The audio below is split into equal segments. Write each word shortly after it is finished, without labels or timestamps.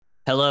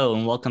Hello,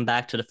 and welcome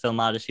back to the Film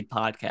Odyssey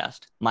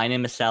Podcast. My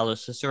name is Salo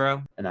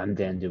Cicero, And I'm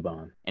Dan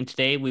Dubon. and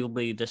today we will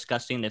be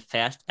discussing if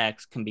Fast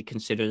X can be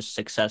considered a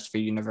success for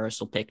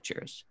Universal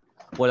Pictures,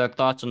 what our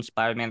thoughts on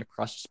Spider-Man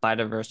Across the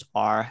Spider-Verse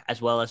are,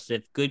 as well as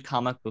if good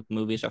comic book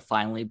movies are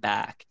finally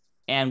back,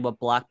 and what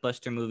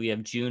blockbuster movie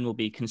of June will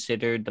be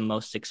considered the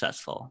most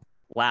successful.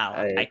 Wow,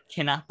 I I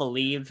cannot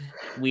believe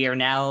we are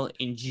now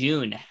in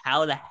June.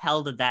 How the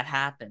hell did that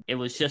happen? It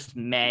was just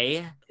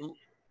May.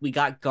 We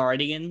got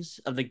Guardians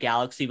of the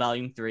Galaxy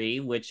Volume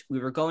 3, which we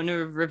were going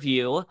to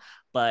review,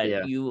 but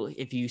yeah,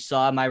 if you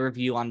saw my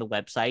review on the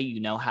website, you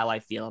know how I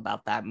feel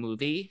about that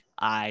movie.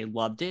 I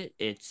loved it.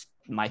 It's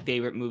my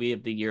favorite movie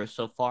of the year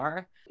so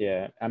far.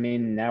 yeah. I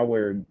mean, now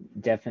we're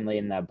definitely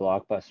in that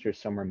blockbuster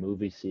summer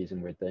movie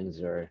season where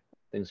things are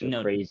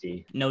No,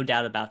 crazy. no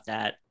doubt about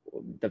that.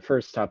 The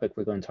first topic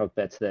we're going to talk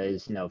about today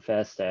is,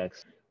 Fast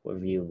X.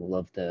 Whether you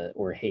love the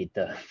or hate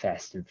the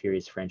Fast and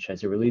Furious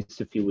franchise, it released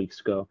a few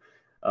weeks ago.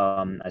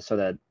 I saw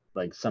that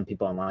like some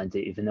people online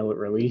didn't even know it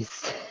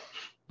released.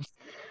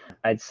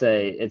 I'd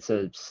say it's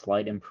a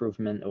slight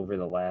improvement over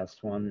the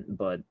last one,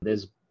 but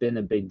there's been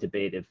a big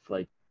debate if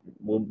like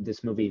will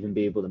this movie even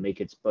be able to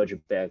make its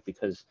budget back,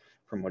 because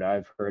from what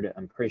I've heard,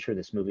 I'm pretty sure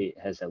this movie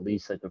has at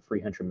least like a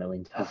 $300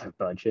 million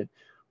budget,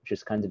 which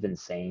is kind of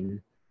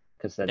insane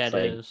because that's That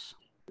like is.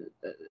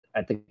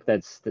 I think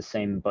that's the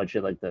same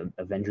budget like the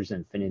Avengers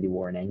Infinity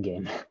War and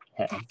Endgame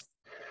had.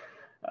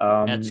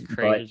 That's But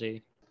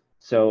crazy.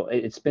 so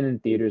it's been in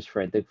theaters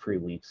for I think 3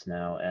 weeks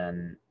now,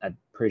 and I'm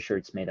pretty sure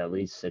it's made at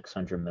least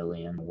 600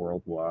 million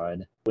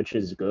worldwide, which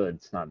is good.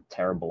 It's not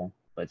terrible,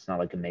 but it's not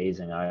like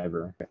amazing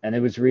either. And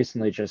it was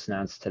recently just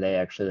announced today,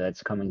 actually, that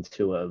it's coming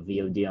to a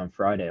VOD on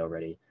Friday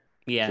already,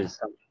 which Yeah. is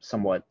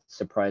somewhat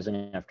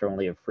surprising after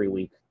only a 3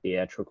 week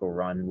theatrical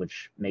run,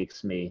 which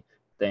makes me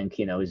think,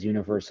 is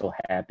Universal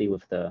happy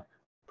with the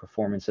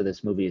performance of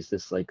this movie? Is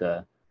this like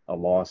a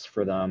loss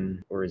for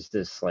them, or is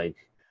this like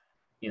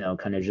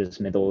kind of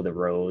just middle of the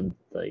road,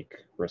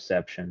 like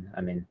reception?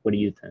 I mean, what do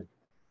you think?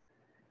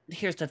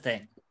 Here's the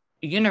thing.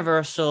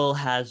 Universal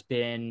has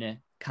been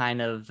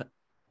kind of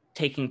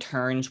taking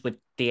turns with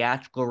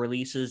theatrical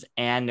releases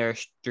and their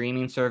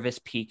streaming service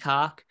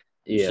Peacock.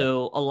 Yeah,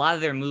 So a lot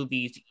of their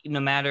movies,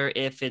 no matter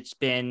if it's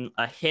been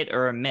a hit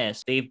or a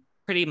miss, they've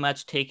pretty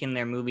much taken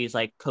their movies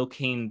like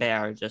Cocaine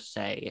Bear, just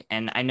say.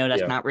 And I know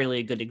that's yeah, not really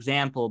a good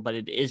example, but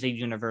it is a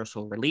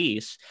universal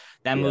release.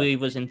 That yeah, movie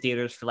was in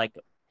theaters for like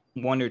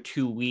 1 or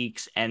 2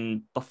 weeks,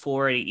 and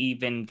before it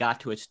even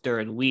got to its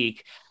third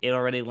week, it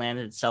already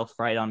landed itself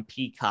right on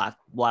Peacock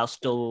while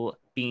still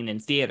being in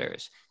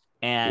theaters.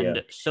 yeah,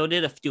 And so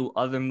did a few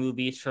other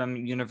movies from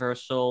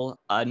Universal.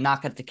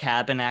 Knock at the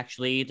Cabin,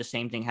 actually. The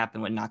same thing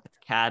happened with Knock at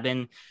the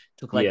Cabin.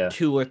 Took like yeah,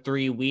 2 or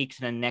 3 weeks,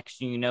 and then next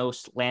thing you know,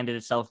 landed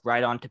itself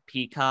right onto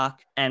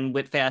Peacock. And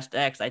with Fast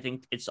X, I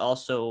think it's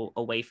also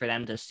a way for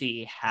them to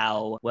see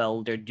how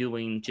well they're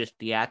doing just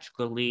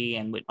theatrically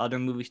and with other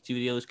movie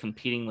studios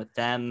competing with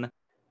them.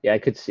 yeah. I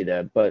could see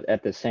that, but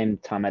at the same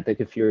time, I think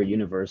if you're a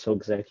Universal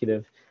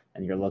executive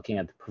and you're looking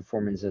at the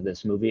performance of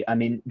this movie, I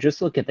mean,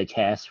 just look at the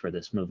cast for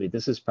this movie.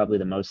 This is probably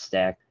the most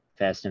stacked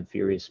Fast and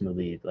Furious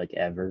movie like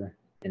ever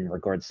in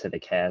regards to the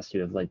cast. You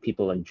have like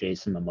people like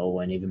Jason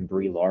Momoa and even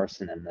Brie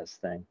Larson in this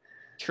thing. And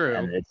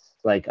True. it's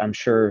like I'm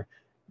sure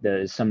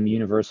some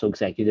Universal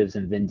executives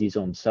and Vin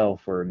Diesel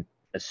himself were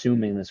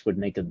assuming this would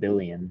make 1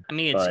 billion, I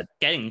mean, it's but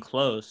getting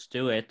close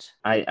to it.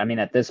 I mean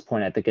at this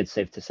point I think it's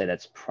safe to say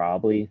that's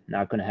probably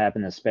not going to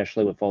happen,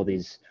 especially with all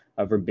these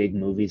other big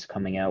movies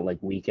coming out like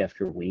week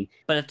after week.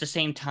 But at the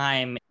same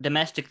time,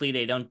 domestically,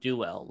 they don't do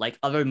well. Like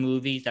other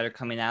movies that are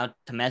coming out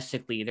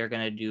domestically, they're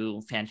going to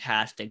do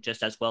fantastic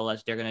just as well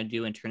as they're going to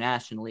do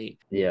internationally.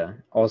 Yeah.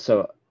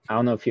 Also, I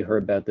don't know if you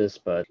heard about this,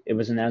 but it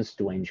was announced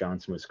Dwayne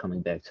Johnson was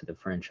coming back to the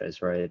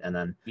franchise, right? And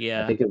then I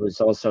Yeah. think it was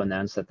also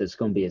announced that there's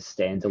going to be a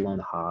standalone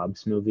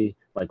Hobbs movie,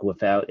 like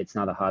without, it's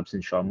not a Hobbs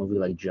and Shaw movie,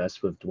 like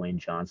just with Dwayne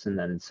Johnson.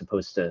 And it's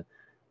supposed to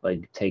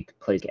like take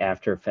place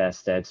after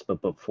Fast X, but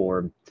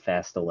before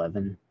Fast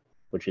 11,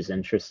 which is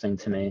interesting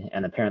to me.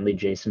 And apparently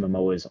Jason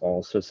Momoa is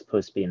also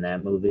supposed to be in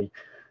that movie.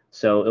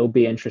 So it'll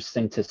be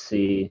interesting to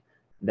see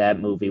that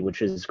movie,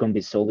 which is going to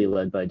be solely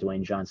led by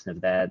Dwayne Johnson,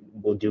 if that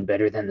will do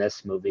better than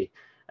this movie.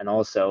 And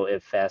also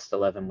if Fast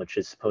 11, which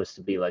is supposed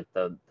to be like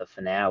the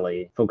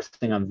finale,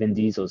 focusing on Vin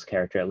Diesel's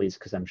character at least,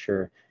 because I'm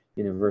sure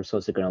Universal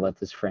isn't going to let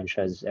this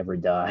franchise ever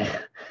die.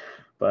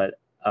 But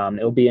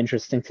it'll be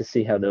interesting to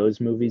see how those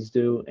movies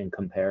do in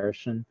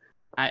comparison.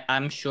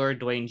 I'm sure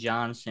Dwayne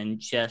Johnson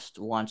just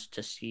wants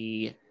to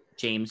see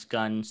James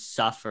Gunn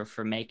suffer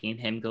for making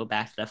him go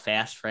back to the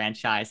Fast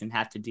franchise and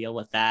have to deal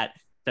with that,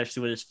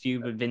 especially with his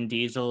feud with Vin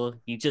Diesel.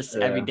 He just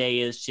every Yeah. day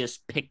is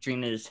just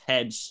picturing his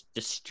head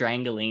just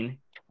strangling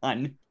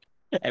on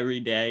every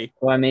day.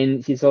 Well, I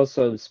mean, he's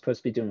also supposed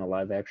to be doing a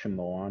live action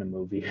Moana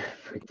movie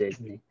for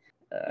Disney.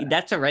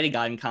 That's already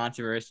gotten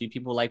controversy.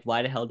 People are like,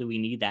 why the hell do we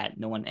need that?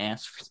 No one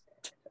asked for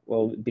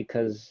Well,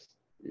 because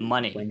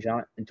money.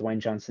 Dwayne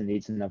Johnson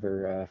needs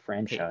another Okay,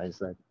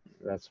 franchise.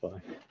 That's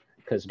why.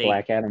 Because they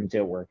Black Adam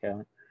did work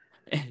out.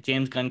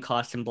 James Gunn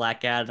cost him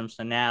Black Adam,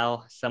 so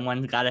now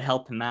someone's got to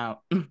help him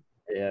out.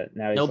 Yeah,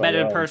 now he's No like,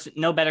 better oh, person,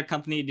 no better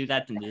company to do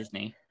that than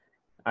Disney.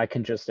 I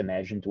can just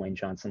imagine Dwayne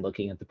Johnson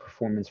looking at the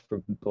performance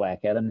for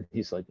Black Adam.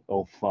 He's like,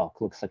 oh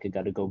fuck, looks like I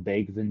got to go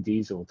beg Vin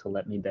Diesel to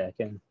let me back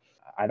in.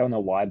 I don't know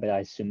why, but I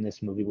assume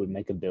this movie would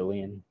make $1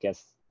 billion.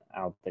 Guess I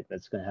don't think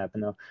that's gonna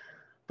happen though.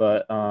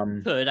 But I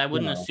you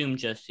wouldn't know, assume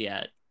just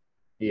yet.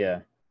 yeah.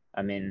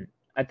 I mean,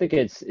 I think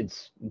it's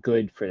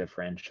good for the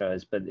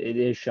franchise, but it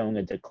is showing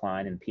a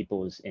decline in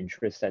people's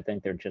interest. I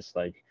think they're just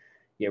like,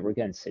 yeah, we're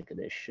getting sick of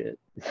this shit.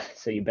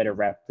 So you better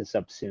wrap this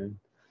up soon.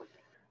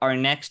 Our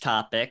next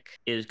topic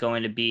is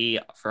going to be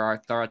for our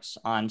thoughts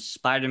on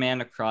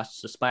Spider-Man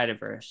Across the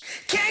Spider-Verse.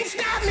 Can't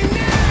stop me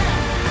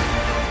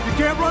now! You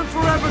can't run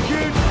forever,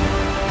 kid!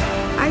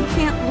 I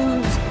can't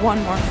lose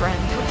one more friend.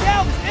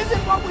 Miguel, this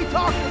isn't what we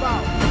talked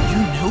about! You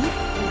knew?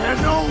 I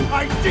had no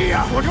idea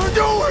what you're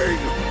doing!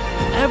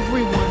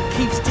 Everyone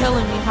keeps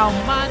telling me how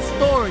my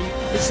story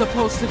is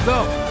supposed to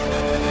go.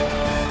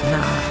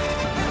 Nah,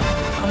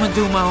 I'm gonna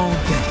do my own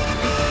thing.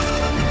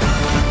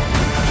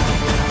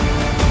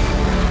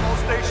 All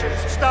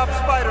stations, stop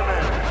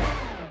Spider-Man!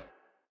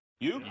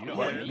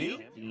 The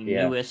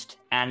newest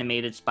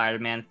animated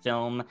Spider-Man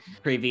film.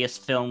 Previous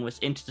film was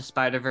Into the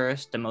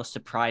Spider-Verse, the most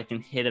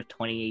surprising hit of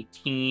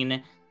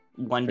 2018.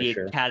 Won the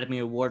Academy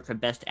Award for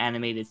Best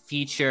Animated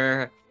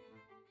Feature.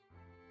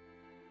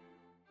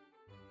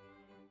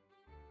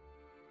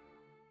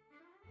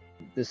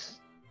 This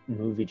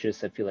movie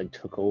just, I feel like,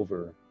 took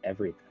over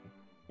everything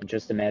in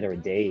just a matter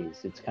of days.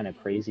 It's kind of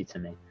crazy to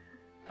me.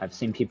 I've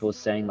seen people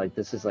saying like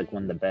this is like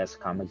one of the best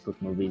comic book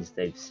movies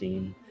they've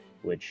seen,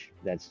 which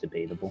that's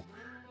debatable.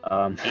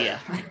 Yeah,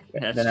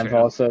 that's then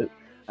true.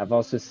 I've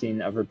also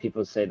seen other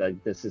people say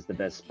like this is the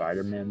best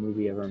Spider-Man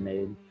movie ever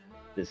made.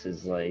 This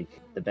is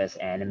like the best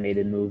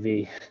animated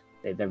movie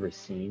they've ever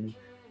seen,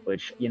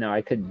 which, you know,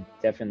 I could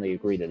definitely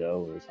agree to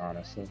those,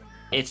 honestly.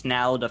 It's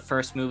now the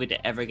first movie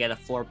to ever get a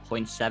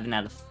 4.7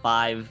 out of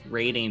 5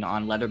 rating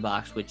on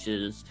Letterboxd, which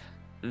is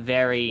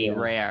very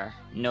rare.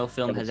 No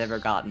film has ever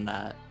gotten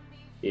that.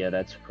 Yeah,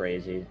 that's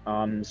crazy.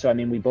 So I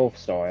mean, we both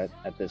saw it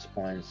at this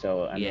point.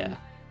 So I mean,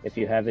 if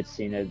you haven't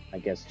seen it, I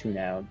guess tune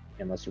out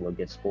unless you will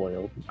get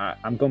spoiled.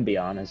 I'm gonna be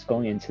honest.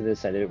 Going into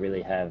this, I didn't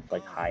really have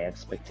like high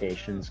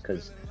expectations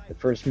because the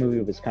first movie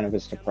was kind of a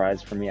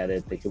surprise for me. I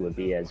didn't think it would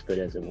be as good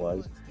as it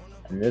was.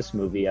 And this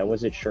movie, I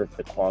wasn't sure if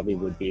the quality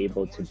would be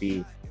able to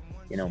be,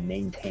 you know,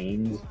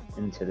 maintained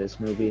into this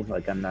movie.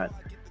 Like I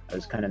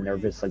was kind of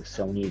nervous like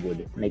Sony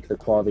would make the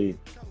quality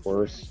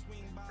worse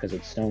because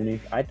it's Sony.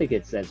 I think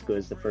it's as good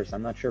as the first.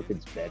 I'm not sure if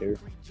it's better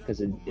because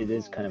it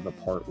is kind of a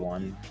part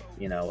one,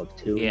 you know, of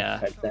two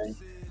type thing.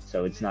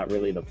 So it's not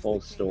really the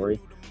full story,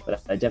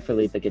 but I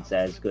definitely think it's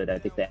as good. I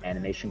think the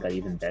animation got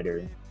even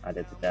better. I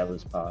didn't think that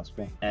was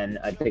possible. And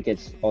I think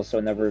it's also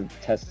another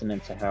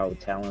testament to how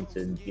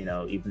talented, you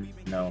know, even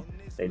though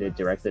they did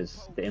direct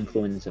this, the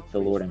influence of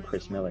Phil Lord and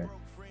Chris Miller.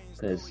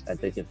 Because I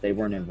think if they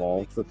weren't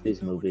involved with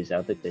these movies, I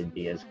don't think they'd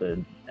be as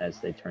good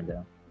as they turned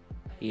out.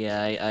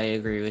 Yeah, I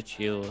agree with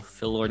you.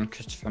 Phil Lord and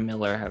Christopher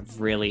Miller have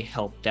really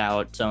helped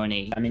out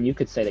Sony. I mean, you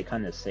could say they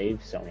kind of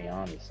saved Sony,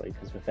 honestly,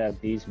 because without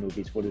these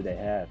movies, what do they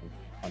have?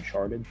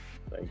 Uncharted?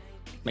 Like,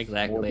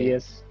 exactly.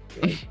 Morbius?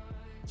 Like,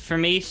 for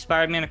me,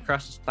 Spider-Man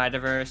Across the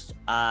Spider-Verse,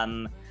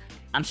 I'm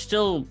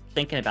still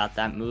thinking about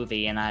that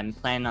movie, and I'm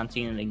planning on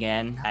seeing it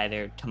again,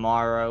 either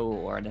tomorrow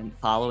or the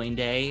following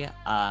day.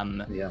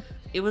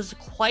 It was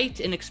quite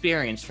an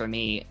experience for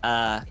me.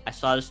 I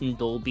saw this in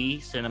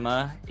Dolby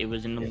Cinema. It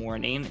was in the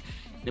morning.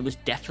 It was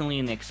definitely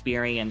an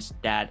experience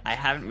that I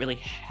haven't really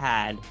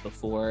had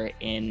before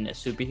in a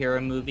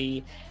superhero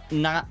movie.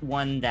 Not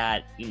one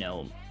that, you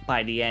know,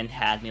 by the end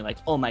had me like,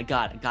 oh my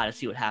God, I gotta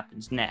see what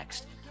happens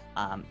next.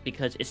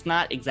 Because it's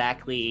not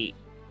exactly,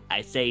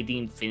 I say, the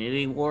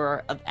Infinity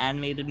War of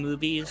animated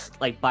movies.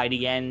 Like by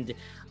the end,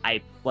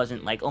 I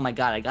wasn't like, oh my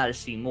God, I gotta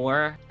see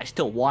more. I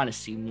still want to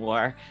see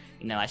more.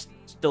 You know, I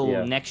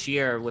still next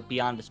year with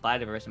Beyond the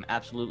Spider-Verse, I'm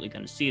absolutely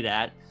going to see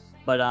that.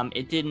 But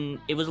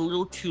it was a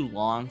little too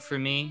long for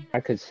me.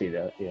 I could see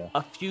that, yeah.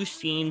 A few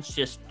scenes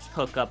just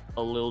took up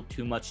a little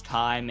too much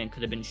time and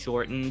could have been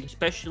shortened,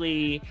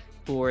 especially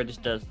towards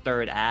the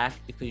third act,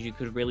 because you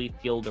could really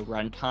feel the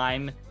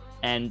runtime.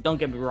 And don't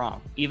get me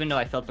wrong, even though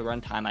I felt the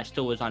runtime, I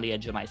still was on the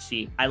edge of my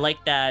seat. I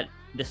like that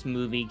this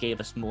movie gave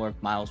us more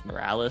of Miles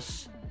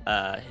Morales,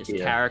 his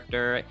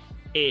character.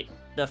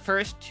 The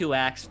first 2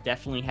 acts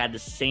definitely had the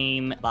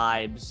same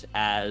vibes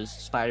as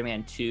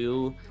Spider-Man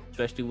 2,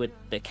 especially with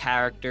the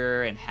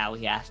character and how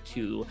he has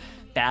to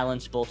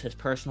balance both his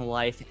personal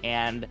life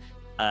and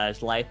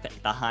his life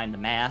behind the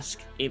mask.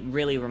 It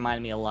really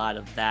reminded me a lot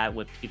of that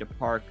with Peter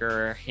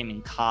Parker, him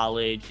in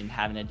college and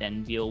having to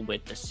then deal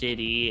with the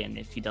city, and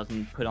if he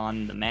doesn't put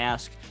on the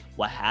mask,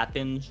 what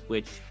happens,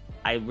 which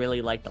I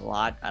really liked a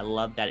lot. I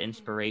love that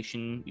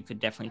inspiration. You could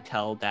definitely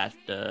tell that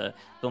the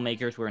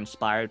filmmakers were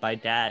inspired by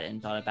that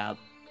and thought about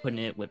putting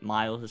it with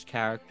Miles'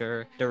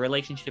 character. The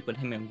relationship with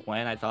him and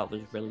Gwen I thought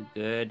was really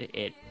good.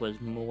 It was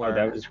more... Oh,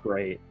 that was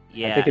great.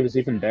 Yeah. I think it was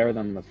even better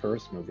than the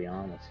first movie,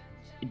 honestly.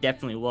 It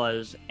definitely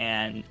was.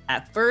 And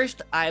at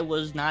first, I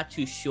was not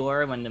too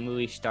sure when the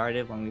movie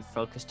started, when we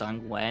focused on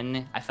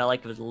Gwen. I felt like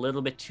it was a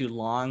little bit too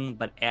long,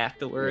 but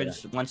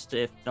afterwards, once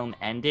the film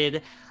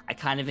ended, I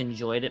kind of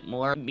enjoyed it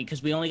more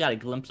because we only got a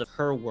glimpse of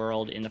her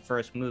world in the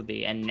first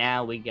movie. And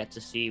now we get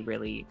to see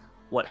really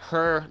what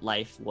her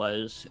life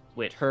was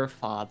with her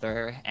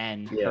father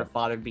and her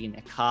father being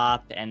a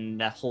cop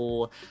and that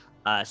whole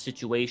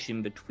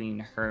situation between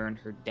her and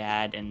her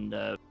dad and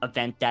the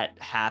event that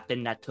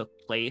happened that took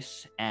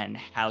place and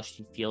how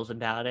she feels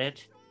about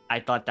it. I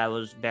thought that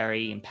was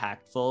very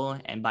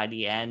impactful, and by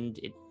the end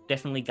it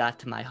definitely got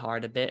to my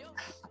heart a bit.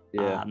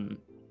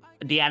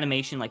 The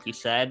animation, like you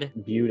said,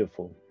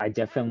 beautiful. I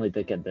definitely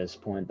think at this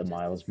point the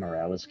Miles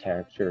Morales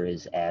character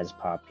is as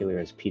popular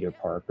as Peter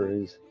Parker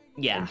is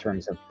in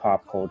terms of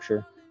pop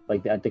culture.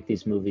 Like, I think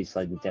these movies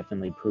like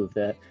definitely prove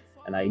that.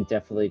 And I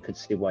definitely could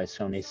see why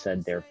Sony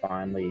said they're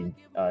finally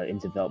in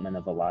development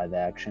of a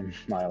live-action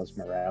Miles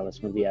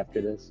Morales movie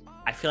after this.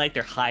 I feel like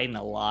they're hiding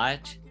a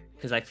lot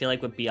because I feel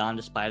like with Beyond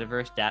the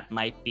Spider-Verse, that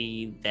might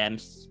be them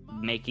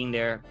making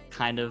their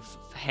kind of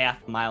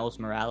half Miles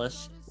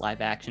Morales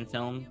live-action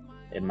film.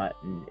 It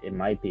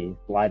might be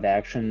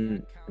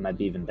live-action. It might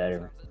be even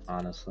better,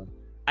 honestly.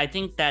 I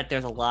think that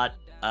there's a lot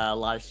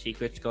of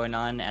secrets going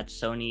on at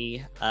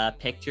Sony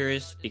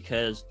Pictures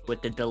because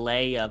with the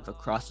delay of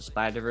Across the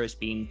Spider-Verse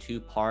being 2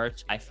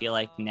 parts, I feel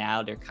like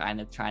now they're kind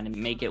of trying to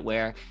make it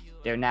where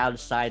they're now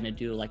deciding to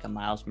do like a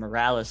Miles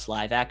Morales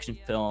live action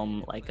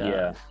film, like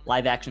a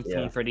live action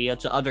film for the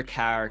other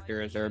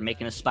characters, or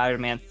making a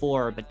Spider-Man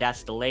 4, but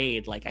that's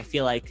delayed. Like, I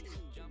feel like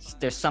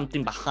there's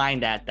something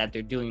behind that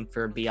they're doing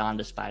for Beyond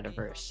the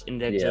Spider-Verse, and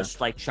they're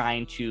just like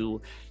trying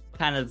to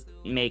kind of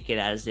make it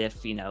as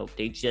if, you know,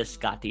 they just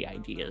got the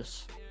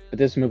ideas. But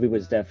this movie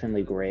was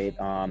definitely great.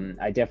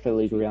 I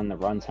definitely agree on the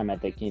runtime. I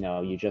think, you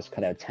know, you just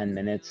cut out 10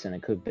 minutes and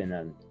it could have been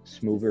a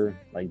smoother,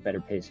 like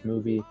better paced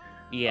movie.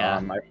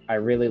 I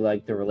really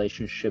liked the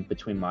relationship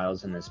between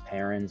Miles and his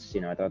parents.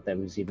 You know, I thought that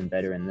was even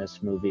better in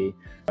this movie.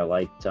 I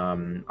liked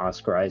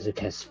Oscar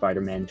Isaac as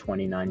Spider-Man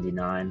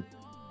 2099.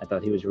 I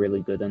thought he was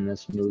really good in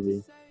this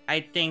movie.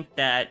 I think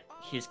that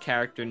his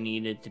character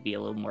needed to be a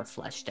little more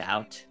fleshed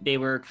out. They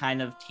were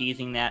kind of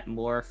teasing that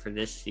more for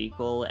this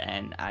sequel,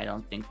 and I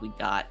don't think we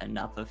got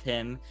enough of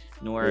him,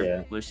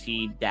 nor was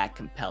he that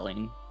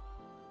compelling.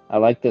 I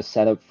like the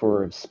setup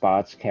for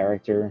Spot's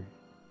character.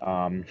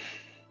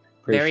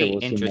 Very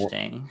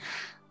interesting.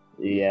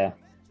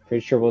 Pretty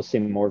sure we'll see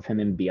more of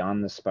him in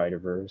Beyond the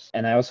Spider-Verse.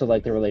 And I also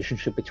like the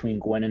relationship between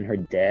Gwen and her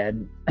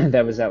dad.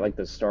 That was at like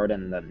the start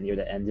and near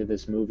the end of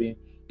this movie.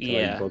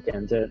 Like,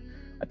 bookend it.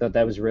 I thought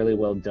that was really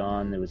well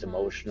done. It was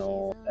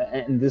emotional.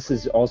 And this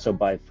is also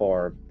by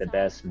far the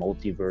best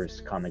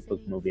multiverse comic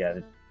book movie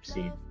I've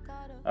seen.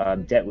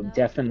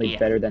 Definitely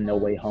better than No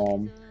Way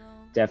Home.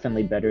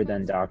 Definitely better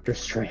than Doctor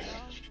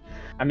Strange.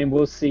 I mean,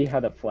 we'll see how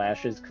The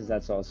Flash is, because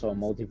that's also a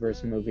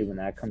multiverse movie. When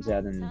that comes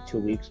out in 2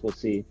 weeks, we'll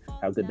see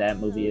how good that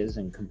movie is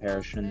in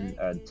comparison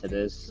to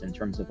this in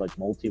terms of like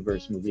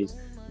multiverse movies.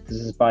 This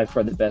is by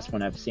far the best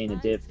one I've seen.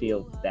 It didn't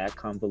feel that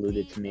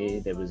convoluted to me.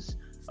 There was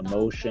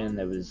emotion,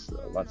 there was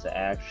lots of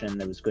action,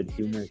 there was good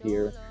humor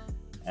here,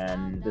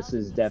 and this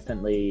is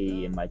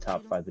definitely in my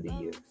top 5 of the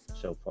year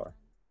so far.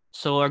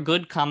 So are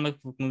good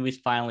comic book movies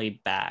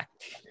finally back?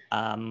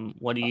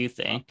 What do you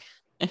think?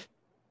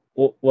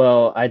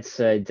 Well, I'd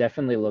say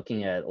definitely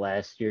looking at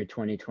last year,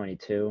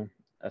 2022,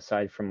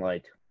 aside from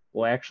like,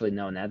 well, actually,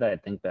 no, now that I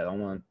think that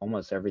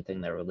almost everything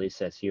that released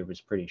this year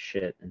was pretty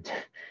shit in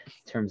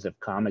terms of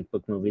comic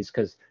book movies,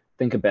 because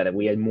think about it,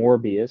 we had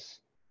Morbius,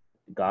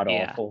 god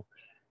awful.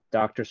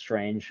 Doctor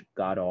Strange,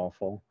 god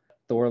awful.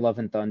 Thor: Love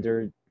and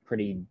Thunder,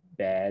 pretty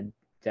bad.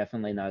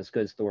 Definitely not as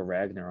good as Thor: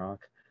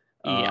 Ragnarok.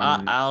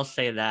 I'll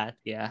say that.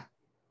 Yeah.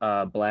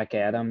 Black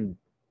Adam,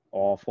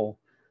 awful.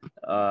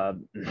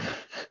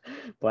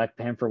 Black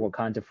Panther: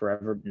 Wakanda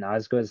Forever, not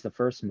as good as the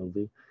first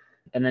movie.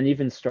 And then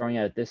even starting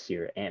out this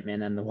year,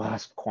 Ant-Man and the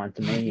Wasp: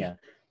 Quantumania.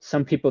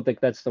 Some people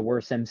think that's the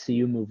worst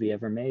MCU movie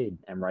ever made,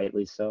 and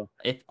rightly so.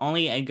 If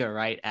only Edgar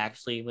Wright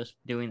actually was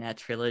doing that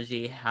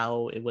trilogy,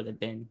 how it would have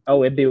been.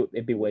 Oh, it'd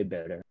be way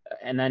better.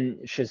 And then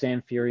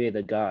Shazam: Fury of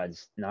the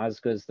Gods, not as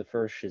good as the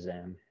first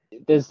Shazam.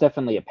 There's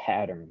definitely a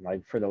pattern.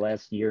 Like for the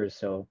last year or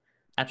so,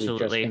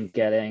 absolutely,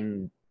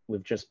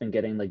 we've just been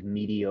getting like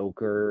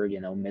mediocre,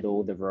 you know,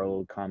 middle of the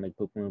road comic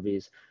book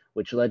movies,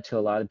 which led to a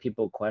lot of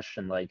people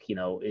question, like, you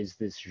know, is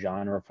this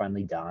genre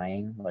finally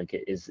dying? Like,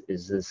 is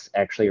this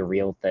actually a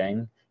real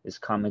thing? Is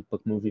comic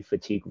book movie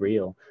fatigue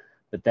real?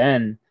 But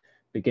then,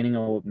 beginning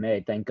of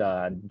May, thank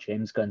God,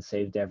 James Gunn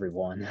saved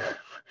everyone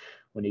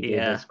when he gave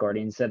us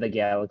Guardians of the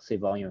Galaxy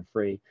Volume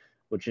 3,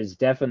 which is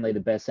definitely the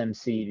best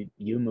MCU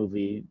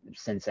movie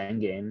since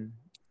Endgame.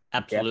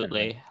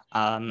 Absolutely.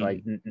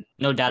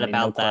 No doubt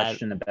about no that.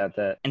 Question about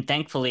that. And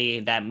thankfully,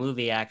 that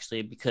movie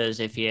actually,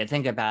 because if you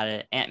think about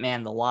it,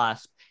 Ant-Man the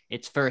Wasp,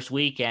 its first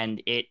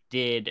weekend, it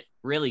did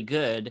really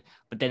good,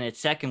 but then its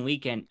second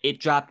weekend, it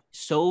dropped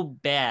so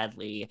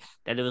badly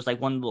that it was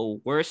like one of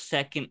the worst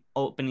second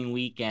opening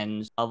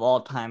weekends of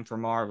all time for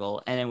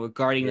Marvel. And then with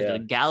Guardians of the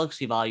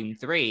Galaxy Volume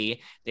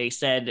 3, they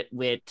said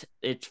with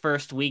its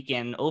first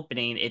weekend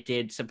opening, it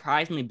did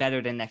surprisingly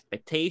better than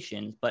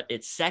expectations, but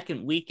its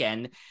second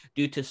weekend,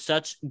 due to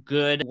such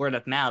good word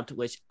of mouth,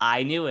 which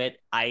I knew it,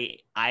 I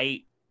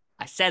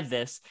said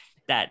this,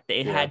 that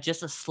it had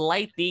just a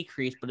slight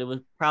decrease, but it was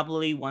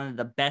probably one of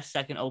the best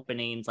second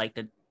openings, like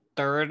the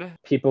third.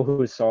 People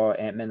who saw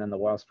Ant-Man and the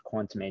Wasp: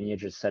 Quantumania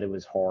just said it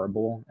was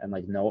horrible, and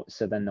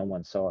so then no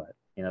one saw it.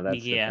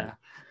 That's the thing.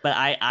 But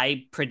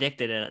I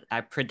predicted it.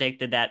 I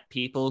predicted that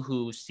people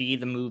who see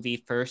the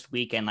movie first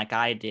weekend, like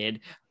I did,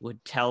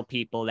 would tell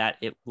people that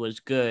it was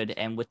good,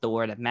 and with the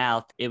word of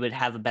mouth, it would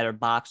have a better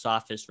box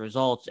office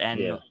results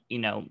and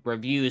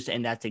reviews,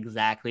 and that's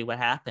exactly what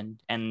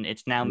happened. And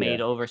it's now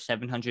made over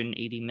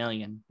 780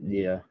 million.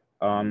 Yeah.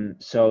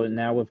 So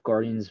now with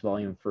Guardians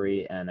Volume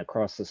 3 and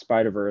Across the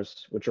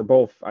Spider-Verse, which are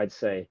both, I'd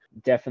say,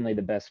 definitely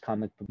the best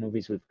comic book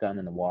movies we've gotten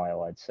in a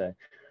while, I'd say.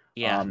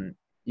 Yeah.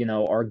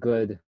 Our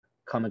good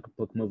comic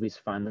book movies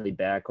finally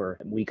back, or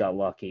we got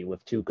lucky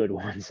with 2 good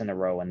ones in a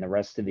row, and the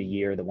rest of the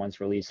year, the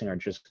ones releasing are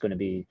just going to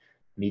be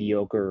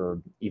mediocre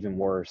or even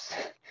worse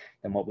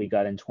than what we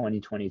got in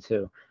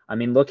 2022. I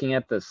mean, looking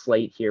at the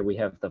slate here, we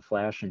have The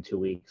Flash in 2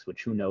 weeks,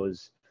 which who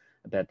knows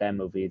about that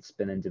movie? It's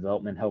been in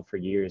development hell for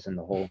years, and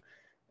the whole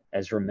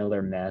Ezra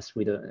Miller mess.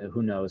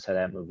 Who knows how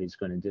that movie's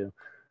going to do,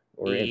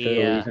 or if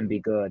it'll even be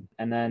good.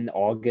 And then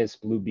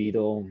August, Blue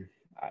Beetle.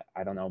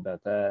 I don't know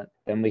about that.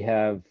 Then we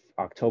have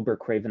October,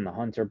 Kraven the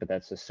Hunter, but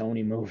that's a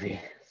Sony movie,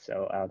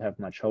 so I don't have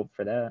much hope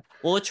for that.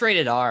 Well, it's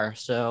rated R,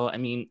 so I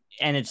mean,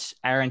 and it's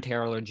Aaron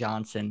Taylor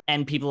Johnson,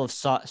 and people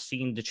have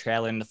seen the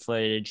trailer and the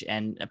footage,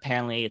 and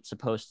apparently it's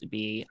supposed to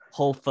be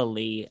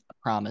hopefully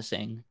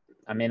promising.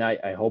 I mean,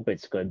 I hope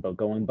it's good, but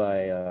going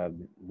by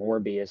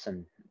Morbius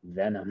and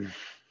Venom,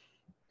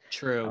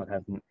 true,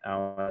 I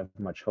don't have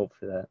much hope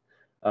for that.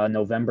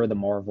 November, The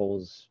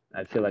Marvels.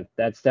 I feel like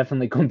that's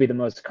definitely going to be the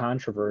most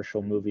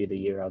controversial movie of the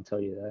year. I'll tell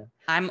you that.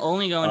 I'm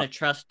only going to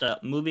trust the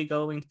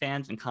movie-going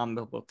fans and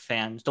comic book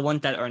fans, the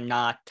ones that are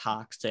not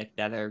toxic,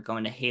 that are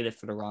going to hate it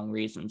for the wrong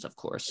reasons, of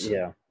course.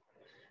 Yeah.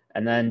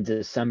 And then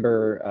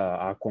December,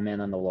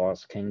 Aquaman and the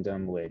Lost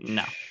Kingdom, which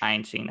no, I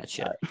ain't seen that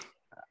shit.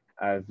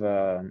 I've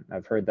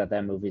heard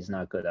that movie's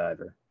not good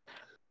either.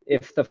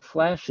 If The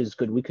Flash is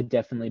good, we could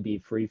definitely be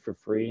free for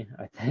free,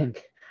 I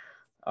think.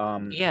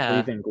 Or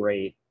even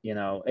great.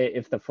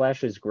 If The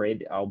Flash is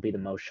great, I'll be the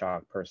most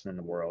shocked person in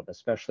the world,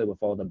 especially with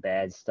all the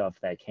bad stuff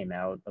that came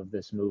out of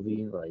this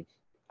movie. Like,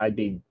 I'd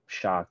be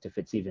shocked if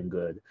it's even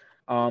good.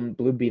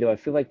 Blue Beetle, I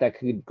feel like that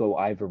could go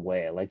either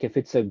way. Like, if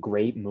it's a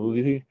great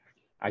movie,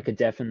 I could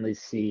definitely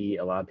see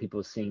a lot of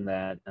people seeing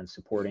that and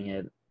supporting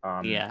it.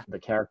 The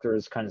character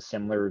is kind of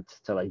similar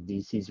to like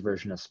DC's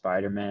version of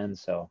Spider-Man,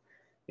 so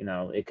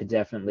it could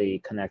definitely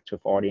connect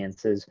with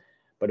audiences.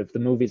 But if the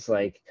movie's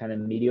like kind of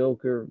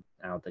mediocre,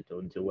 I don't think it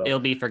would do well. It'll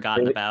be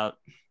forgotten about.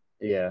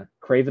 Yeah.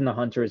 Kraven the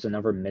Hunter is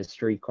another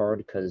mystery card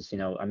because,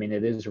 I mean,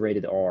 it is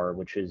rated R,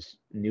 which is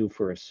new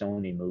for a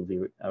Sony movie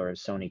or a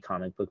Sony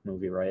comic book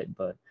movie, right?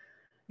 But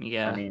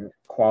I mean,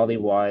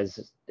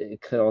 quality-wise,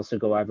 it could also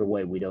go either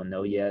way. We don't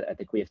know yet. I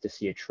think we have to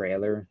see a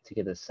trailer to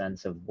get a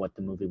sense of what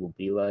the movie will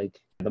be like.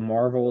 The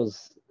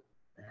Marvels,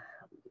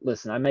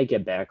 listen, I may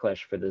get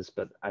backlash for this,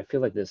 but I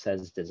feel like this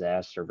has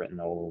disaster written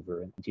all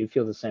over it. Do you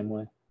feel the same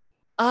way?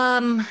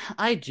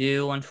 I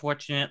do,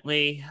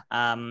 unfortunately.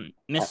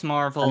 Miss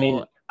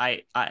Marvel,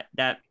 I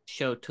that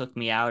show took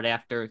me out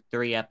after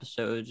 3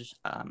 episodes.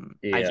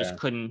 I just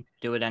couldn't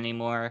do it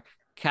anymore.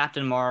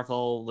 Captain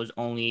Marvel was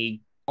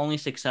only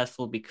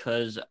successful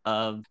because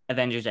of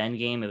Avengers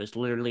Endgame. It was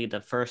literally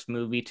the first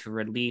movie to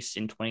release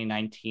in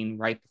 2019,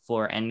 right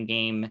before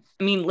Endgame.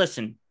 I mean,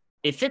 listen,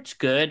 if it's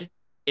good,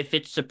 if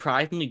it's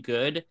surprisingly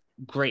good,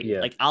 great.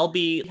 Like, I'll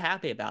be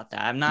happy about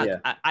that. I'm not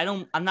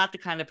I'm not the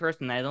kind of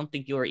person, I don't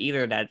think you are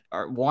either, that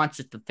wants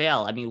it to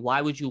fail. I mean,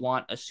 why would you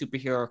want a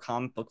superhero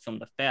comic book film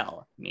to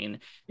fail? I mean,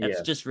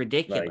 that's just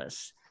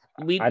ridiculous.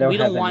 We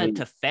don't want it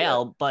to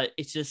fail, but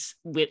it's just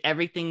with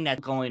everything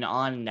that's going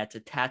on and that's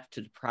attached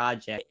to the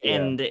project,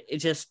 and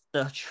it's just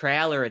the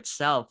trailer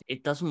itself,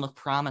 it doesn't look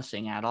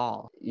promising at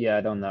all. Yeah,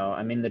 I don't know.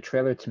 I mean, the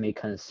trailer to me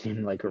kind of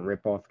seemed like a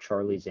rip-off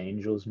Charlie's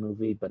Angels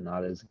movie, but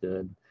not as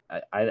good.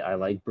 I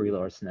like Brie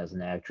Larson as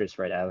an actress,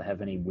 right? I don't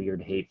have any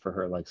weird hate for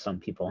her like some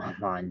people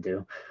online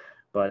do,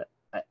 but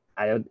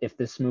if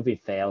this movie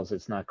fails,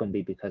 it's not going to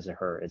be because of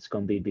her. It's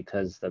going to be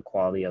because the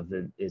quality of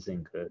it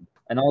isn't good.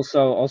 And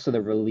also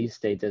the release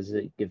date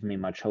doesn't give me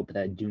much hope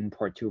that Doom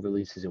Part 2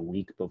 releases a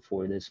week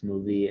before this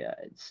movie.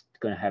 It's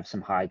going to have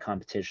some high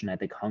competition. I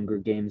think Hunger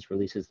Games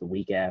releases the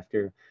week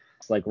after.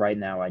 It's like right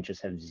now, I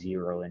just have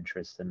zero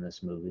interest in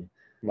this movie.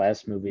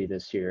 Last movie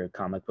this year,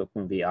 comic book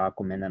movie,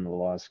 Aquaman and the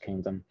Lost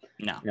Kingdom.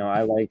 No.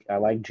 I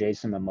like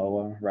Jason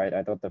Momoa, right?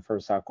 I thought the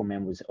first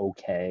Aquaman was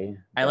okay.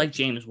 I like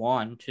James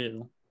Wan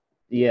too.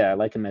 Yeah, I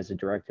like him as a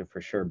director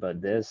for sure,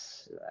 but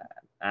this,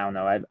 I don't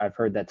know. I've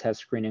heard that test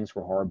screenings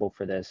were horrible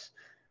for this.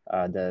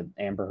 The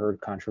Amber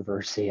Heard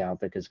controversy, I don't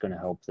think is going to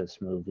help this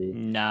movie.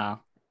 No.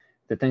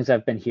 The things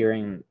I've been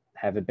hearing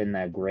haven't been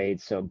that great.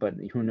 So, but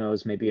who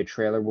knows? Maybe a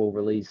trailer will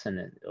release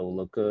and it'll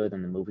look good,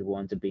 and the movie will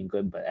end up being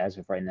good. But as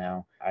of right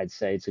now, I'd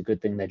say it's a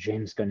good thing that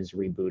James Gunn is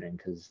rebooting,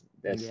 because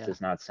this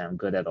does not sound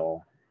good at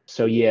all.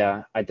 So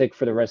yeah, I think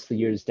for the rest of the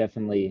year is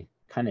definitely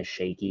kind of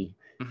shaky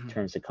in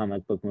terms of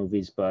comic book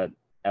movies, but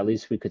at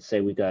least we could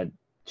say we got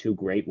two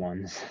great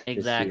ones.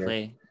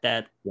 Exactly.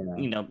 That,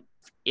 you know,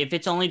 if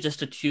it's only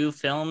just the two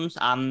films,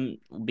 I'm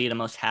be the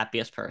most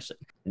happiest person.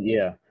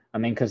 Yeah. I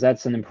mean, because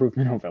that's an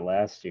improvement over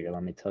last year,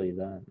 let me tell you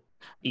that.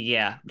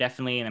 Yeah,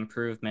 definitely an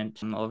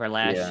improvement over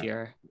last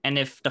year. And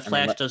if The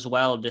Flash does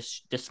well,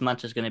 this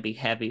month is going to be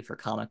heavy for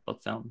comic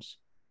book films.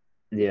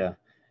 Yeah.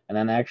 And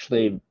then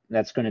actually,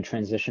 that's going to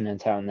transition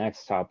into our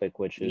next topic,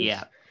 which is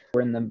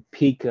we're in the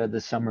peak of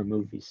the summer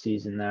movie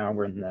season now.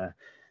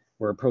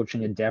 We're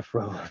approaching a death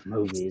row of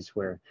movies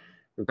where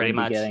we're going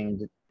to be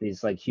getting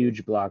these like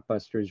huge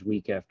blockbusters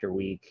week after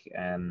week,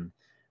 and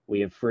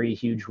we have 3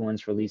 huge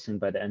ones releasing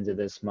by the end of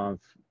this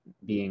month,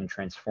 being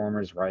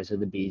Transformers: Rise of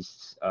the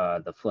Beasts,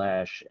 The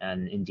Flash,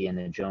 and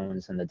Indiana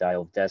Jones and the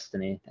Dial of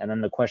Destiny. And then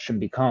the question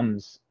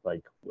becomes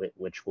like,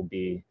 which will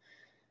be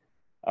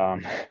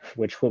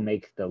which will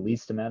make the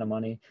least amount of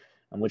money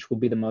and which will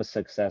be the most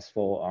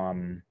successful.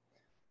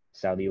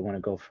 Sal, do you want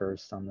to go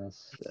first on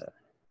this?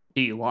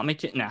 Do you want me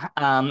to?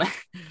 No.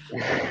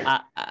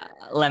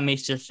 Let me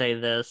just say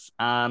this.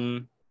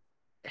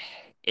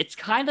 It's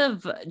kind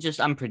of just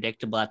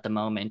unpredictable at the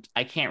moment.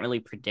 I can't really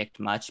predict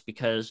much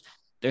because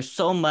there's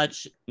so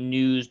much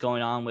news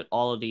going on with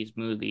all of these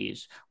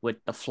movies, with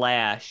The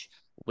Flash,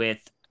 with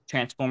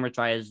Transformers: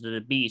 Rise of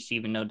the Beast,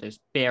 even though there's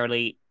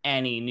barely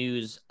any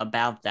news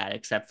about that,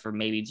 except for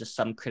maybe just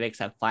some critics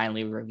have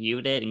finally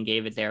reviewed it and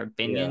gave it their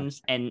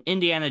opinions. And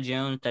Indiana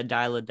Jones, The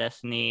Dial of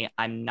Destiny,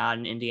 I'm not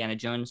an Indiana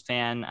Jones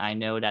fan. I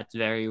know that's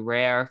very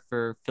rare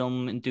for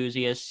film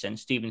enthusiasts and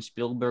Steven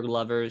Spielberg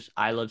lovers.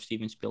 I love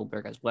Steven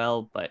Spielberg as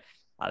well, but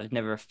I was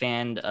never a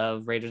fan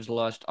of Raiders of the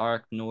Lost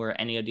Ark nor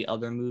any of the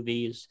other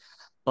movies.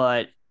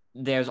 But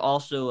there's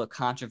also a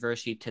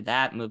controversy to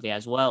that movie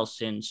as well,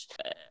 since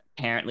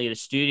apparently the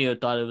studio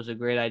thought it was a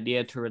great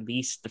idea to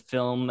release the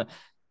film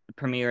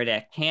premiered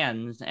at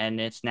Cannes,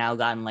 and it's now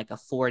gotten like a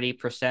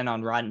 40%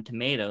 on Rotten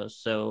Tomatoes.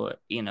 So,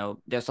 you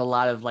know, there's a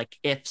lot of like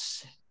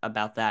ifs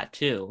about that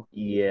too.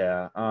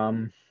 Yeah.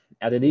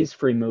 Out of these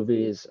 3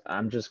 movies,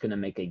 I'm just gonna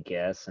make a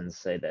guess and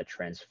say that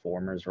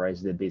Transformers: Rise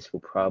of the Beast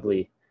will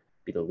probably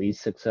be the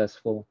least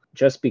successful,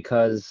 just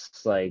because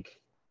like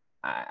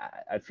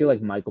I feel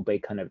like Michael Bay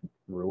kind of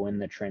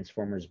ruined the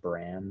Transformers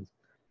brand.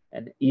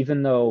 And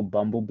even though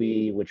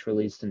Bumblebee, which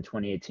released in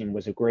 2018,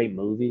 was a great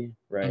movie,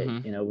 right?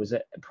 You know, it was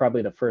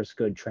probably the first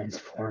good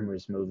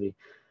Transformers movie.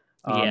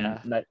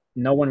 That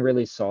no one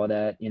really saw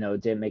that. You know,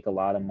 it didn't make a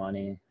lot of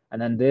money.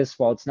 And then this,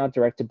 while it's not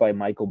directed by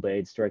Michael Bay,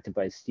 it's directed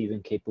by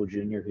Stephen Caple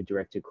Jr., who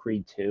directed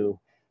Creed 2,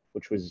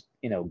 which was,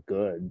 you know,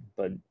 good,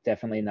 but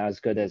definitely not as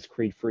good as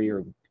Creed 3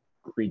 or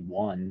Creed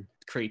 1.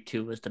 Creed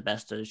 2 was the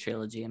best of the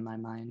trilogy in my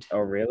mind. Oh,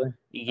 really?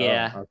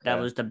 Yeah, okay. That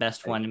was the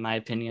best one in my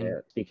opinion. Yeah,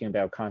 speaking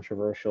about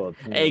controversial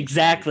opinions.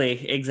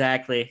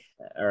 Exactly.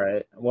 All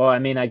right. Well, I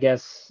mean, I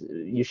guess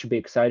you should be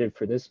excited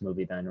for this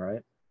movie then,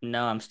 right?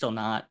 No, I'm still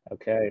not.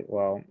 Okay,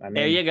 well, I mean...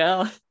 There you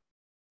go.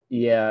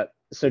 Yeah,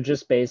 so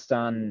just based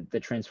on the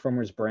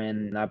Transformers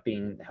brand not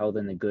being held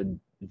in a good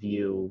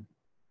view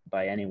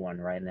by anyone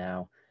right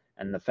now,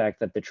 and the fact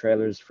that the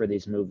trailers for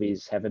these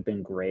movies haven't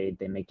been great,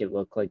 they make it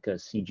look like a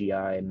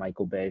CGI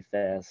Michael Bay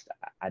fest,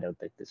 I don't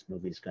think this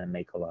movie is going to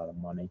make a lot of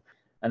money.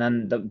 And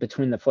then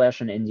between The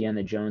Flash and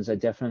Indiana Jones, I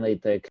definitely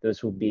think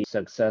this will be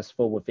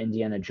successful. With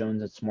Indiana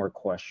Jones, it's more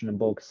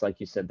questionable because,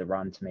 like you said, the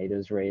Rotten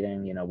Tomatoes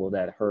rating, you know, will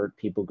that hurt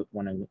people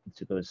wanting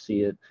to go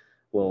see it?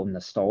 Will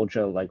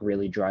nostalgia like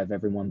really drive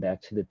everyone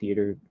back to the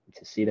theater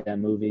to see that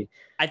movie?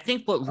 I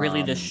think what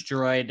really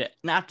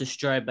not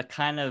destroyed, but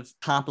kind of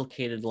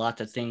complicated lots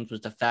of things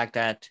was the fact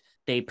that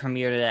they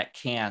premiered it at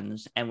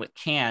Cannes. And with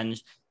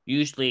Cannes,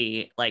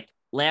 usually like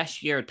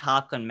last year,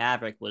 Top Gun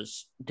Maverick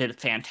did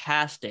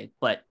fantastic,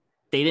 but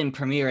they didn't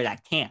premiere it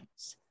at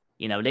Cannes.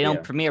 You know, they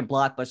don't premiere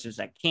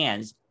blockbusters at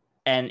Cannes.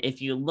 And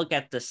if you look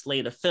at the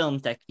slate of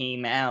films that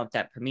came out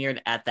that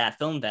premiered at that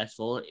film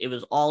festival, it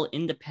was all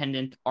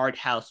independent art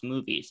house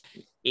movies.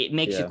 It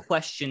makes you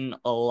question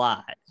a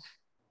lot.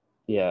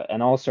 Yeah,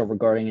 and also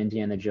regarding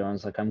Indiana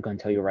Jones, like I'm going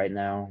to tell you right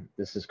now,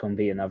 this is going to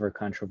be another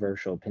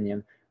controversial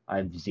opinion. I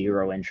have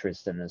zero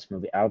interest in this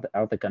movie. I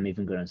don't think I'm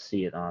even going to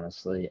see it,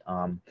 honestly.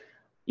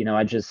 You know,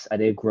 I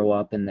did grow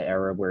up in the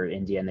era where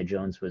Indiana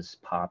Jones was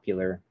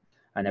popular.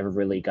 I never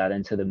really got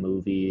into the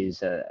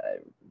movies. I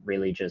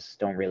really just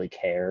don't really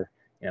care.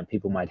 You know,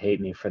 people might hate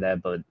me for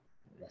that, but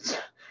it's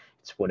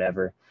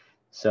whatever.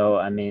 So,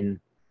 I mean,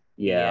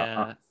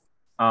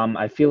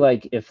 I feel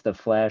like if The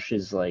Flash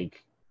is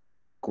like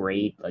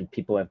great, like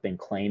people have been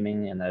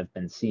claiming and I've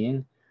been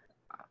seeing,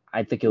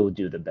 I think it will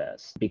do the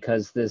best,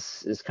 because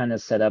this is kind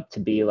of set up to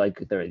be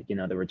like the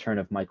return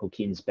of Michael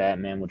Keaton's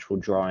Batman, which will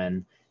draw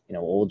in, you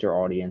know, older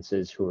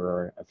audiences who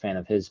are a fan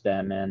of his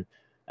Batman.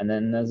 And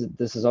then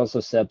this is also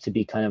set up to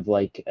be kind of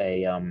like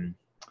a,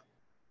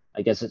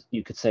 I guess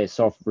you could say a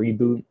soft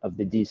reboot of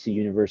the DC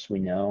universe we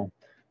know.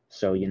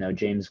 So,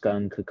 James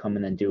Gunn could come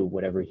in and do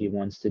whatever he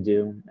wants to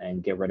do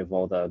and get rid of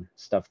all the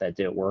stuff that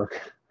didn't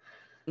work.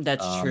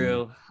 That's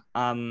true.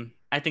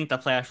 I think the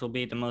Flash will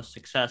be the most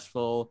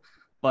successful,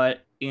 but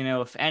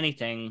if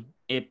anything,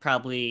 it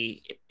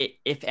probably,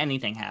 if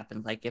anything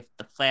happens, like if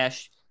the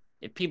Flash,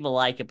 if people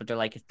like it, but they're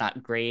like it's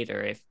not great,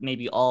 or if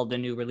maybe all the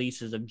new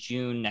releases of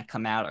June that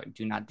come out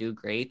do not do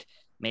great,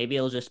 maybe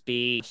it'll just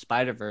be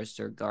Spider-Verse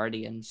or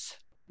Guardians.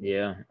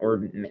 Yeah,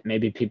 or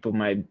maybe people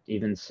might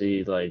even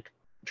see like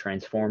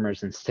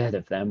Transformers instead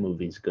if that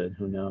movie's good.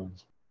 Who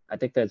knows? I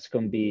think that's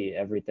going to be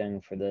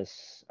everything for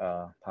this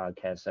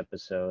podcast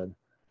episode.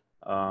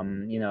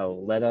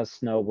 Let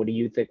us know, what do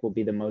you think will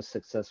be the most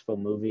successful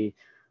movie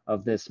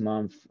of this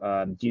month?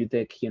 Do you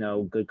think,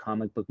 good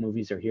comic book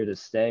movies are here to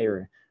stay,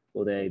 or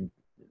will they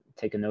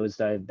take a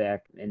nosedive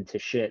back into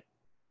shit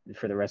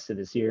for the rest of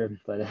this year?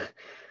 But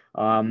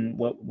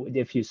what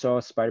if you saw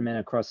Spider-Man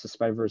Across the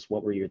Spider-Verse,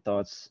 what were your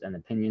thoughts and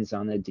opinions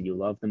on it? Did you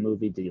love the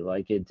movie? Did you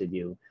like it? Did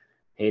you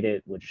hate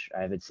it? Which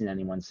I haven't seen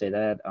anyone say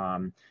that.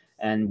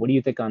 And what do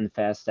you think on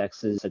Fast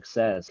X's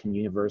success? Can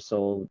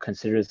Universal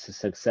consider this a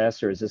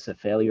success, or is this a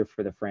failure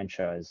for the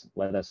franchise?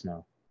 Let us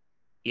know.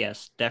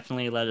 Yes,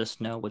 definitely let us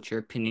know what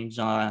your opinions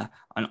are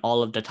on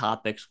all of the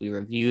topics we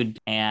reviewed,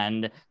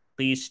 and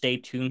please stay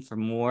tuned for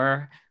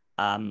more.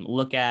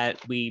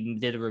 We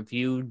did a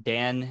review.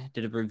 Dan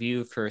did a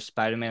review for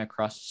Spider-Man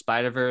Across the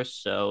Spider-Verse.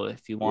 So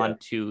if you want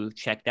to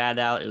check that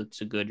out,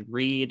 it's a good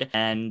read.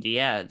 And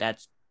yeah,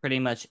 that's pretty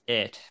much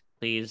it.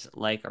 Please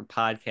like our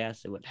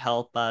podcast. It would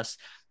help us.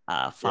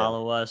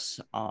 Follow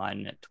us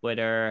on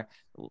Twitter.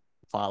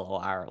 Follow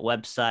our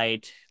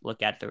website.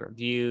 Look at the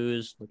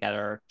reviews. Look at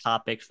our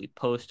topics we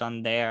post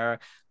on there.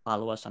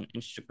 Follow us on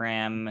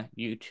Instagram,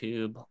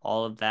 YouTube,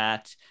 all of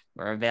that.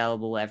 We're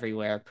available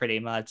everywhere pretty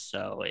much.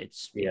 So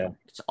it's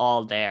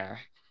all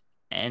there.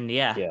 And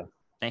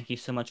thank you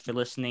so much for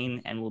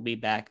listening, and we'll be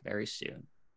back very soon.